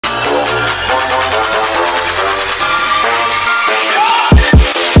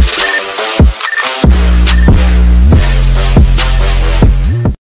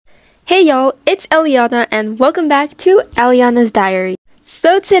y'all, it's Elliana and welcome back to Elliana's Diary.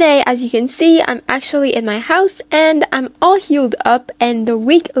 So today, as you can see, I'm actually in my house and I'm all healed up and the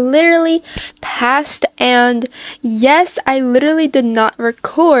week literally passed, and yes, I literally did not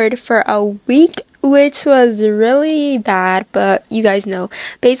record for a week, which was really bad, but you guys know,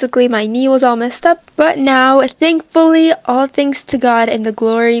 basically my knee was all messed up, but now thankfully, all thanks to God and the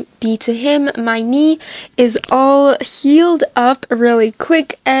glory be to Him, my knee is all healed up really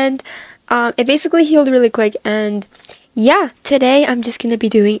quick, and it basically healed really quick. And yeah, today I'm just gonna be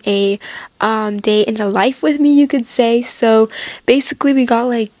doing a day in the life with me, you could say. So basically we got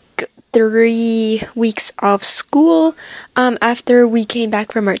like 3 weeks of school after we came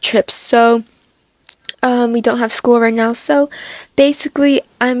back from our trip, so we don't have school right now, so basically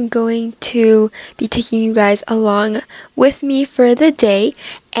I'm going to be taking you guys along with me for the day.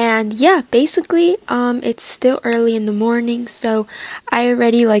 And yeah, basically it's still early in the morning, so I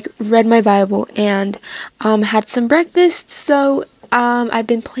already like read my Bible and had some breakfast. So I've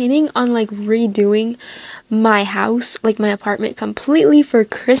been planning on like redoing my house, like my apartment, completely for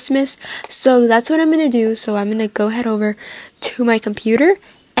Christmas, so that's what I'm gonna do. So I'm gonna go head over to my computer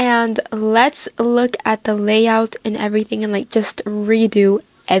and let's look at the layout and everything and like just redo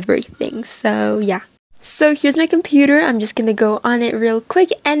everything. So yeah. So here's my computer. I'm just gonna go on it real quick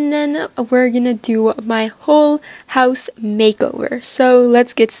and then we're gonna do my whole house makeover. So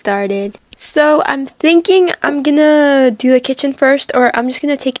let's get started. So I'm thinking I'm gonna do the kitchen first, or I'm just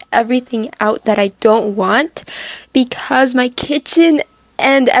gonna take everything out that I don't want, because my kitchen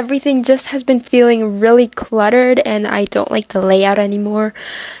and everything just has been feeling really cluttered and I don't like the layout anymore.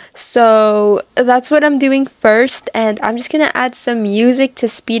 So that's what I'm doing first, and I'm just gonna add some music to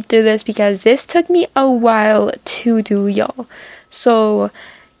speed through this because this took me a while to do, y'all. So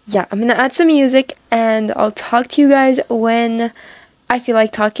yeah, I'm gonna add some music and I'll talk to you guys when I feel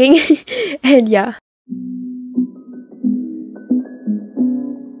like talking. And yeah.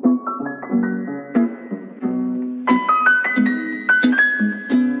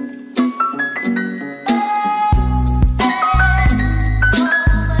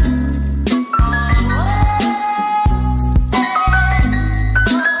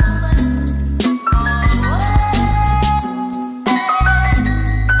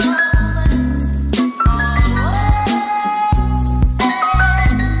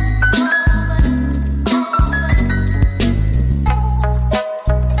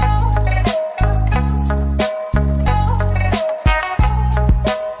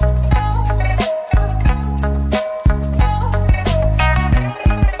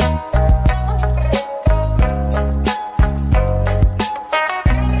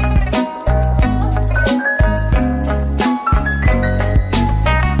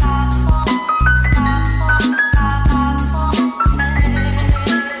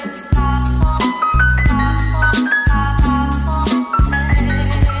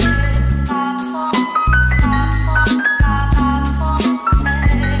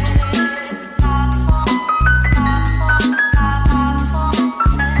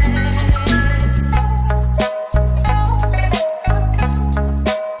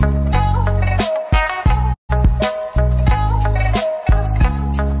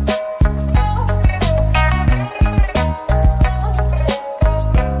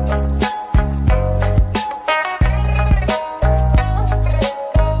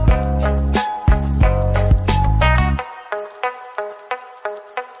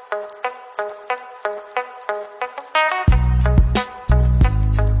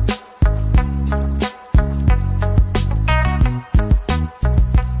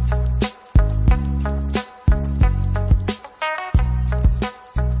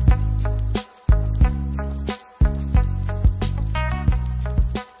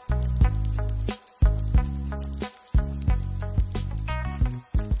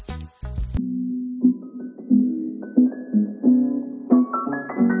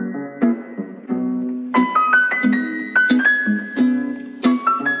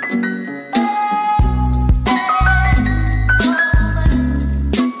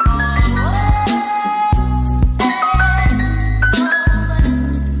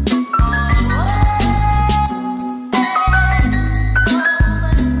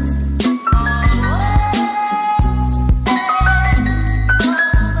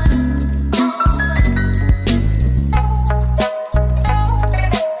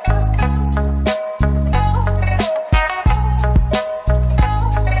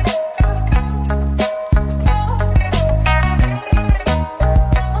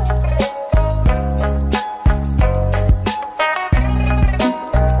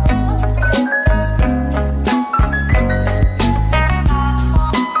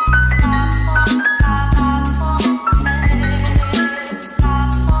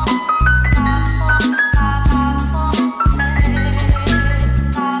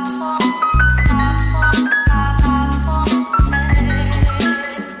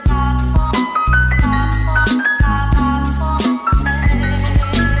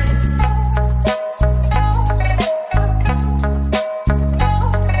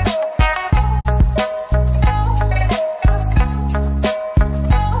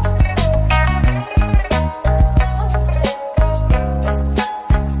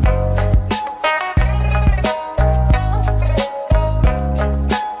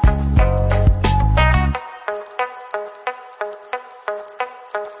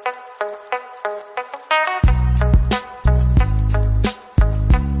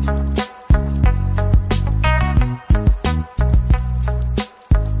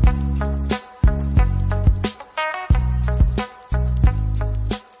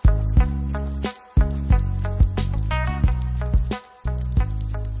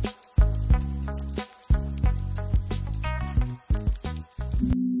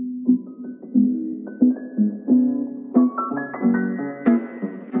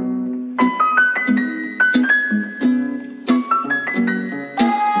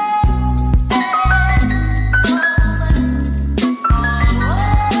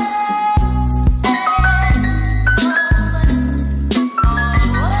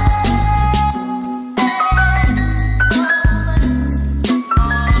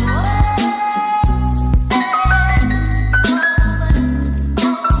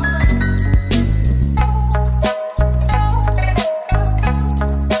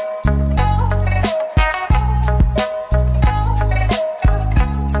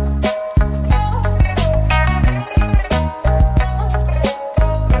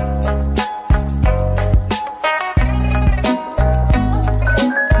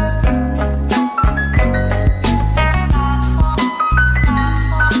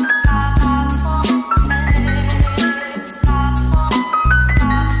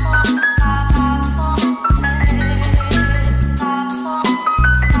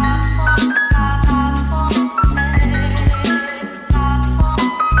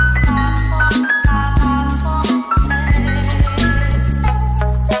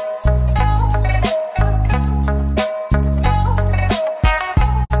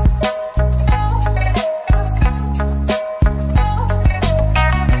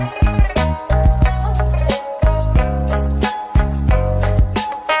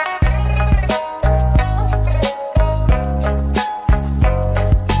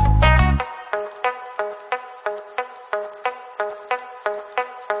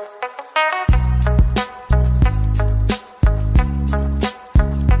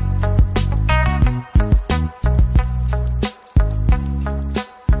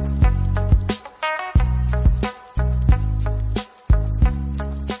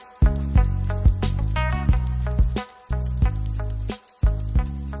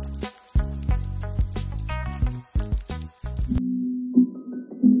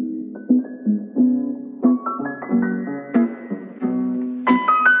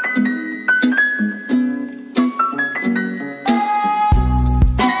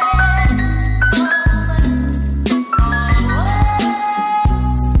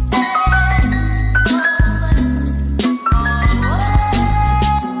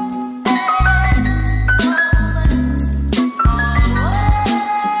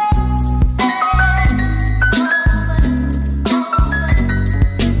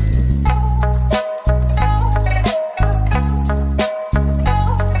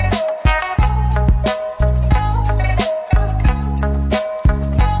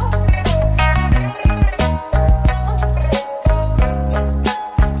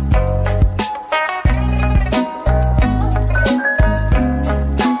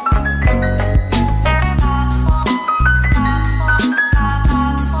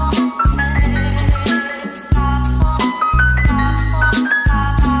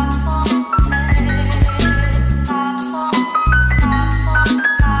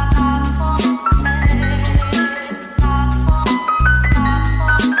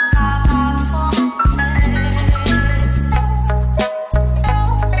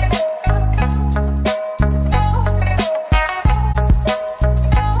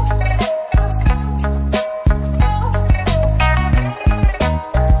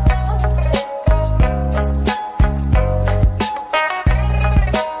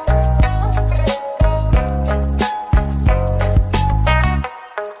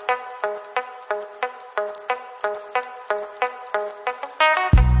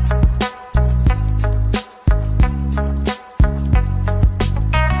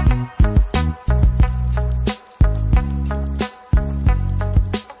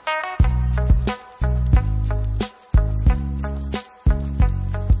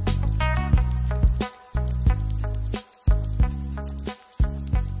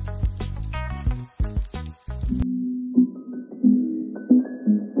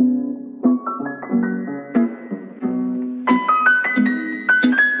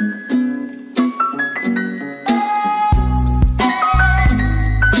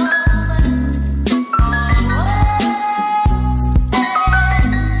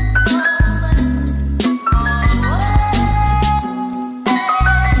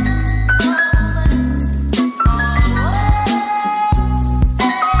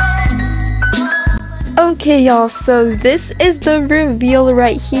 Okay y'all, so this is the reveal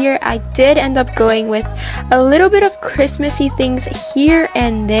right here. I did end up going with a little bit of Christmassy things here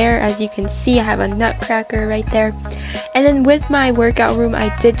and there. As you can see, I have a nutcracker right there. And then with my workout room,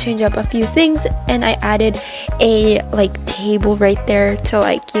 I did change up a few things and I added a table right there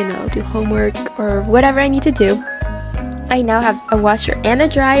to do homework or whatever I need to do. I now have a washer and a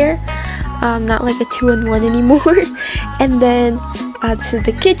dryer, not like a 2-in-1 anymore. And then this is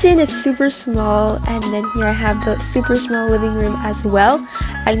the kitchen. It's super small, and then here I have the super small living room as well.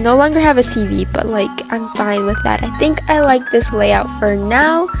 I no longer have a TV, but I'm fine with that. I think I like this layout for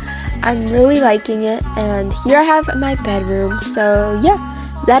now. I'm really liking it, and here I have my bedroom. So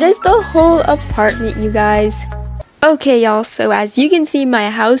yeah, that is the whole apartment, you guys. Okay y'all, so as you can see, my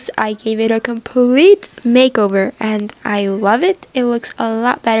house, I gave it a complete makeover and I love it. It looks a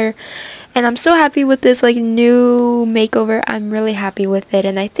lot better and I'm so happy with this new makeover. I'm really happy with it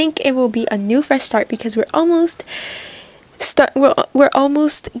and I think it will be a new fresh start because we're almost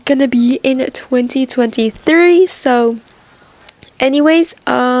gonna be in 2023. So anyways,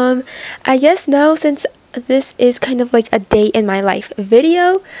 I guess now, since this is kind of like a day in my life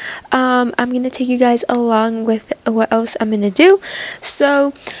video, I'm gonna take you guys along with what else I'm gonna do.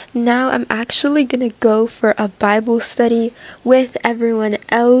 So now I'm actually gonna go for a Bible study with everyone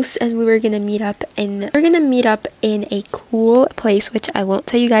else, and we're gonna meet up in a cool place, which I won't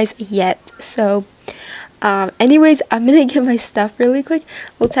tell you guys yet. So anyways, I'm gonna get my stuff really quick.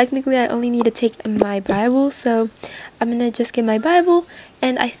 Well, technically I only need to take my Bible, so I'm gonna just get my Bible,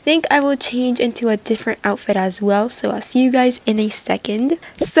 and I think I will change into a different outfit as well, so I'll see you guys in a second.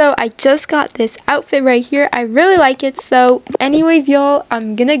 So I just got this outfit right here. I really like it. So anyways y'all,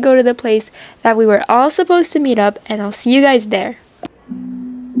 I'm gonna go to the place that we were all supposed to meet up, and I'll see you guys there.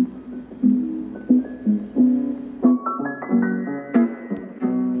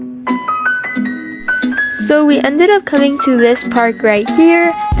 So we ended up coming to this park right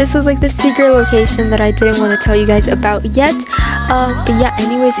here. This was the secret location that I didn't want to tell you guys about yet. But yeah,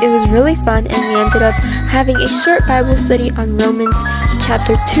 anyways, it was really fun, and we ended up having a short Bible study on Romans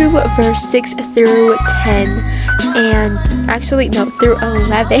chapter 2 verse 6 through 10. And actually, no, through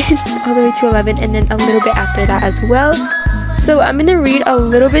 11, all the way to 11, and then a little bit after that as well. So I'm gonna read a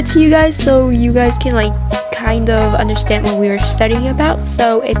little bit to you guys so you guys can kind of understand what we were studying about.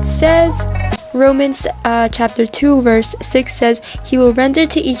 So it says, Romans chapter 2 verse 6 says, he will render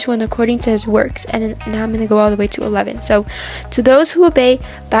to each one according to his works. And then now I'm going to go all the way to 11. So, to those who obey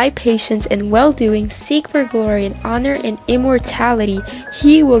by patience and well-doing, seek for glory and honor and immortality,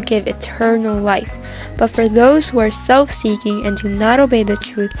 he will give eternal life. But for those who are self-seeking and do not obey the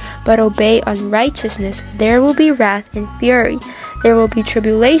truth, but obey unrighteousness, there will be wrath and fury. There will be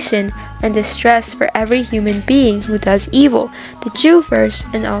tribulation and distress for every human being who does evil, the Jew first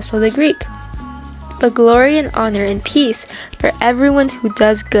and also the Greek. But glory and honor and peace for everyone who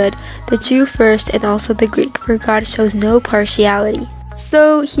does good, the Jew first and also the Greek, for God shows no partiality.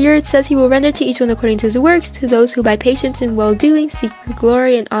 So here it says, he will render to each one according to his works. To those who by patience and well-doing seek for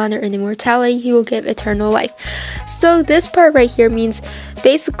glory and honor and immortality, he will give eternal life. So this part right here means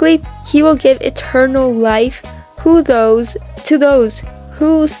basically he will give eternal life to those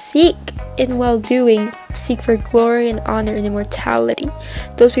who seek in well-doing, seek for glory and honor and immortality.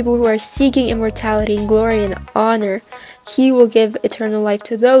 Those people who are seeking immortality and glory and honor, he will give eternal life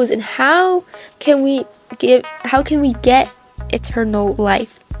to those. And how can we get eternal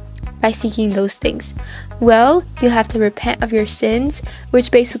life? By seeking those things. Well, you have to repent of your sins, which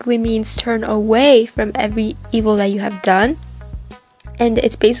basically means turn away from every evil that you have done. And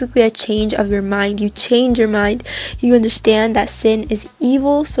it's basically a change of your mind. You change your mind. You understand that sin is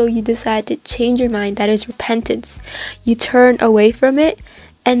evil, so you decide to change your mind. That is repentance. You turn away from it,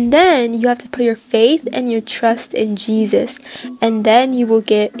 and then you have to put your faith and your trust in Jesus. And then he will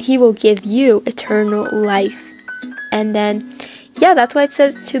give you eternal life. And then, yeah, that's why it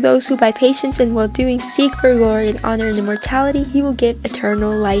says, to those who by patience and well-doing seek for glory and honor and immortality, he will give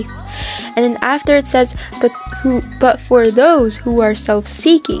eternal life. And then after it says, but for those who are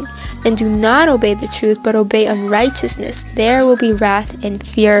self-seeking and do not obey the truth but obey unrighteousness, there will be wrath and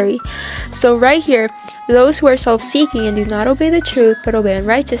fury. So right here, those who are self-seeking and do not obey the truth but obey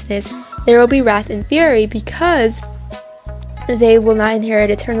unrighteousness, there will be wrath and fury, because they will not inherit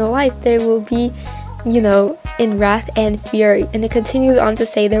eternal life. They will be, in wrath and fury. And it continues on to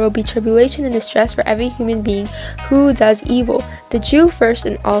say, there will be tribulation and distress for every human being who does evil, the Jew first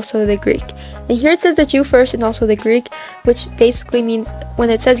and also the Greek. And here it says the Jew first and also the Greek, which basically means,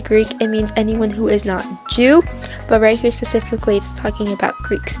 when it says Greek, it means anyone who is not Jew, but right here specifically it's talking about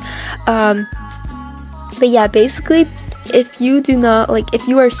Greeks. But yeah, basically if you do not, like, if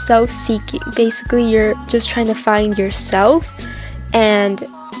you are self-seeking, basically you're just trying to find yourself, and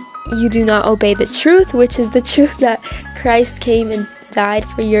you do not obey the truth, which is the truth that Christ came and died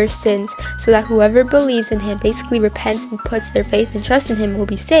for your sins, so that whoever believes in him, basically repents and puts their faith and trust in him, will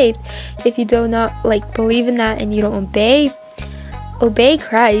be saved. If you do not, like, believe in that, and you don't obey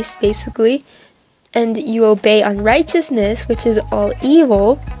Christ, basically, and you obey unrighteousness, which is all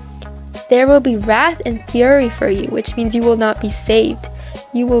evil, there will be wrath and fury for you, which means you will not be saved.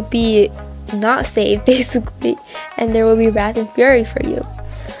 You will be not saved, basically, and there will be wrath and fury for you.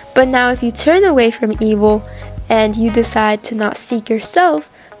 But now if you turn away from evil and you decide to not seek yourself,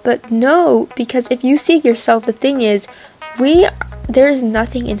 but no, because if you seek yourself, the thing is, there is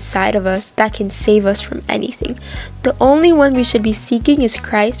nothing inside of us that can save us from anything. The only one we should be seeking is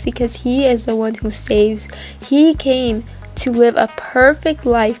Christ, because he is the one who saves. He came to live a perfect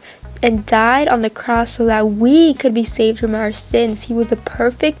life and died on the cross so that we could be saved from our sins. He was the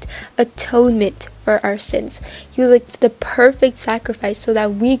perfect atonement for our sins. He was like the perfect sacrifice so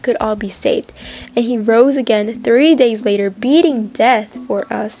that we could all be saved. And he rose again 3 days later, beating death for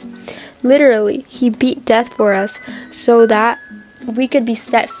us. Literally, he beat death for us so that we could be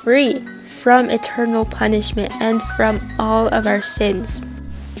set free from eternal punishment and from all of our sins.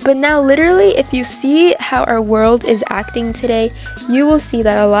 But now, literally, if you see how our world is acting today, you will see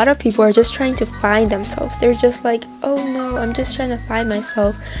that a lot of people are just trying to find themselves. They're just like, oh no, I'm just trying to find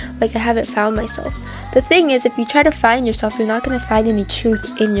myself, like I haven't found myself. The thing is, if you try to find yourself, you're not going to find any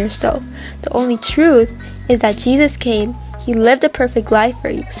truth in yourself. The only truth is that Jesus came, he lived a perfect life for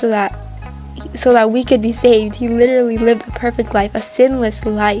you so that we could be saved. He literally lived a perfect life, a sinless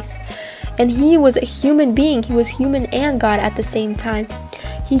life. And he was a human being. He was human and God at the same time.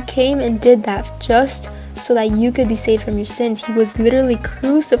 He came and did that just so that you could be saved from your sins. He was literally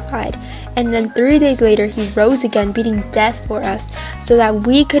crucified, and then 3 days later he rose again, beating death for us so that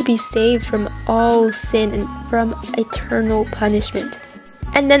we could be saved from all sin and from eternal punishment.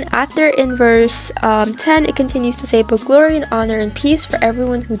 And then after, in verse 10, it continues to say, but glory and honor and peace for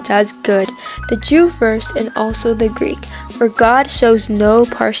everyone who does good, the Jew first and also the Greek, for God shows no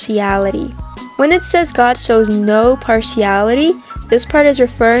partiality. When it says God shows no partiality, this part is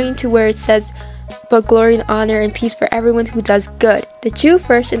referring to where it says, but glory and honor and peace for everyone who does good, the Jew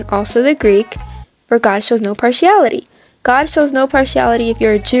first and also the Greek, for God shows no partiality. God shows no partiality if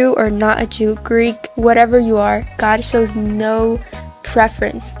you're a Jew or not a Jew, Greek, whatever you are. God shows no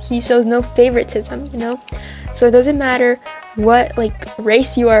preference. He shows no favoritism, you know? So it doesn't matter what, like,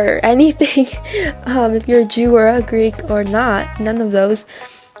 race you are or anything. If you're a Jew or a Greek or not, none of those.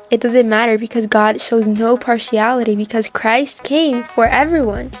 It doesn't matter, because God shows no partiality, because Christ came for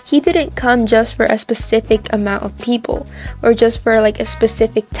everyone. He didn't come just for a specific amount of people or just for like a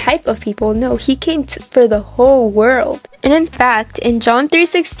specific type of people. No, he came for the whole world. And in fact, in John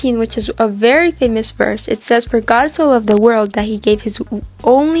 3:16, which is a very famous verse, it says, for God so loved the world that he gave his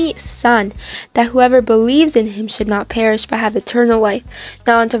only son, that whoever believes in him should not perish but have eternal life.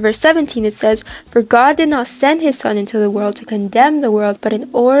 Now onto verse 17, it says, for God did not send his son into the world to condemn the world, but in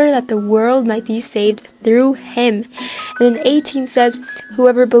order that the world might be saved through him. And then 18 says,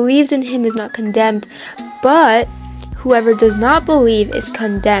 whoever believes in him is not condemned, but whoever does not believe is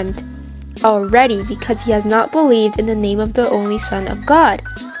condemned already, because he has not believed in the name of the only Son of God.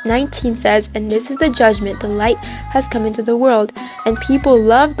 19 says, and this is the judgment, the light has come into the world, and people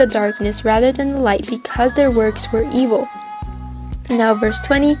loved the darkness rather than the light, because their works were evil. Now verse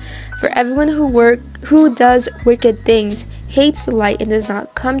 20, for everyone who does wicked things hates the light and does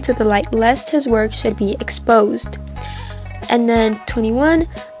not come to the light, lest his work should be exposed. And then 21,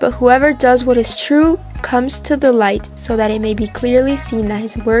 but whoever does what is true comes to the light, so that it may be clearly seen that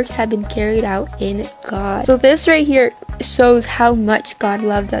his works have been carried out in God. So this right here shows how much God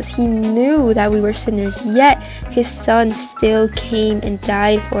loved us. He knew that we were sinners, yet his son still came and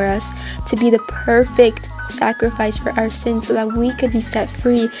died for us to be the perfect sacrifice for our sins, so that we could be set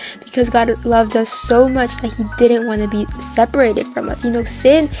free, because God loved us so much that he didn't want to be separated from us. You know,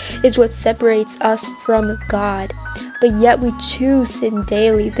 sin is what separates us from God, but yet we choose sin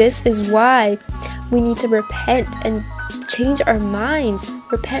daily. This is why we need to repent and change our minds,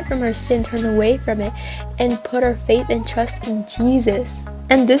 repent from our sin, turn away from it, and put our faith and trust in Jesus.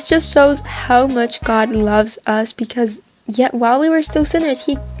 And this just shows how much God loves us, because yet while we were still sinners,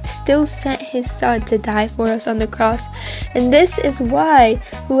 he still sent his son to die for us on the cross. And this is why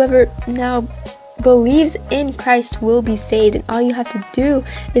whoever now believes in Christ will be saved. And all you have to do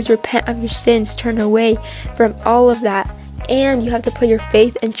is repent of your sins, turn away from all of that, and you have to put your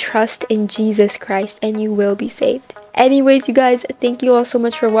faith and trust in Jesus Christ, and you will be saved. Anyways, you guys, thank you all so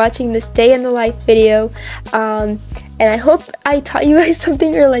much for watching this day in the life video. And I hope I taught you guys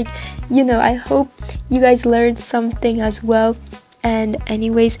something, or like, you know, I hope you guys learned something as well. And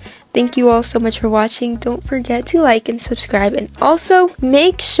anyways, thank you all so much for watching. Don't forget to like and subscribe, and also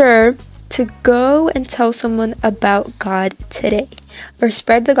make sure to go and tell someone about God today, or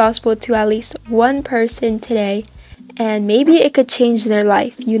spread the gospel to at least one person today, and maybe it could change their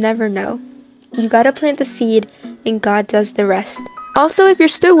life. You never know. You gotta plant the seed and God does the rest. Also, if you're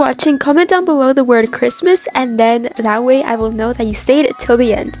still watching, comment down below the word Christmas, and then that way I will know that you stayed till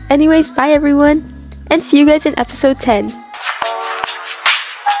the end. Anyways, bye everyone, and see you guys in episode 10.